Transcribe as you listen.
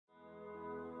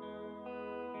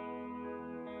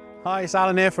Hi, it's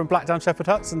Alan here from Blackdown Shepherd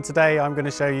Huts, and today I'm going to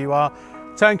show you our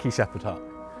Turnkey Shepherd Hut.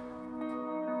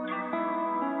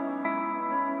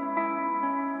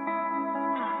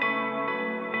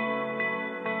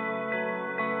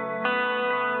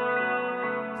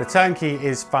 The Turnkey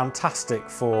is fantastic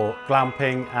for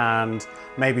glamping and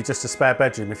maybe just a spare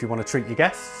bedroom if you want to treat your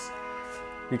guests.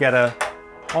 You get a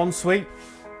ensuite,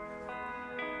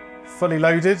 fully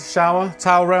loaded shower,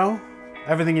 towel rail,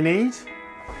 everything you need.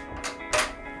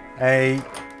 A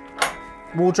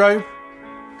wardrobe,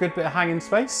 good bit of hanging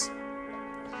space.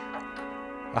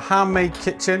 A handmade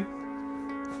kitchen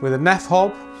with a neff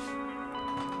hob.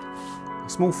 A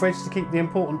small fridge to keep the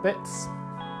important bits.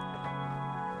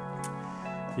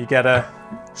 You get a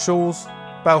Shaw's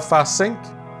Belfast sink.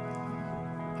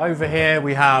 Over here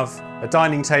we have a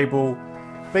dining table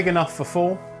big enough for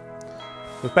four,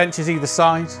 with benches either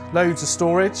side, loads of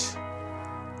storage.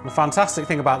 And the fantastic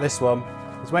thing about this one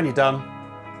is when you're done,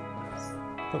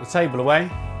 put the table away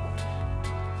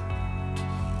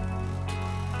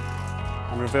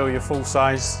and reveal your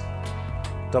full-size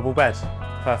double bed.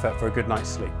 Perfect for a good night's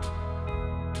sleep.